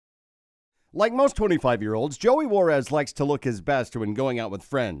Like most 25-year-olds, Joey Juarez likes to look his best when going out with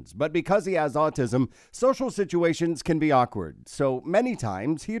friends. But because he has autism, social situations can be awkward. So many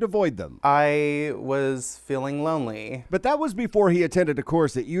times, he'd avoid them. I was feeling lonely. But that was before he attended a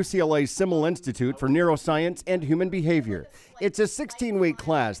course at UCLA's Simmel Institute for Neuroscience and Human Behavior. It's a 16-week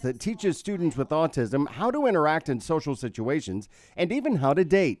class that teaches students with autism how to interact in social situations and even how to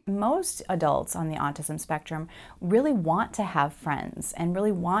date. Most adults on the autism spectrum really want to have friends and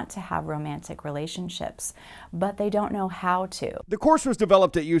really want to have romantic relationships, but they don't know how to. The course was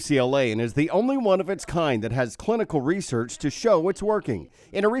developed at UCLA and is the only one of its kind that has clinical research to show it's working.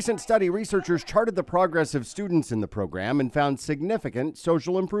 In a recent study, researchers charted the progress of students in the program and found significant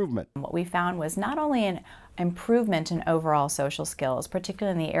social improvement. What we found was not only an improvement in overall social skills,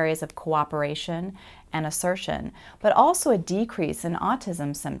 particularly in the areas of cooperation and assertion, but also a decrease in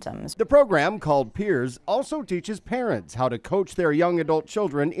autism symptoms. The program, called Peers, also teaches parents how to coach their young adult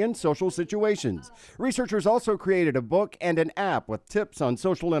children in social situations. Researchers also created a book and an app with tips on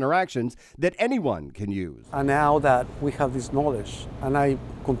social interactions that anyone can use. And now that we have this knowledge, and I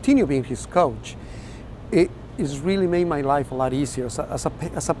continue being his coach, it's really made my life a lot easier as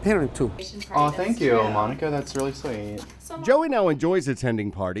a parent too. Oh, thank you, Monica. That's really sweet. Joey now enjoys attending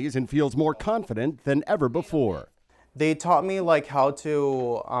parties and feels more confident than ever before. They taught me how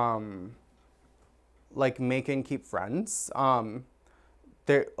to make and keep friends. Of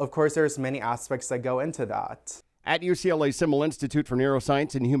course, there's many aspects that go into that. At UCLA Simmel Institute for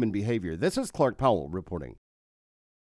Neuroscience and Human Behavior, this is Clark Powell reporting.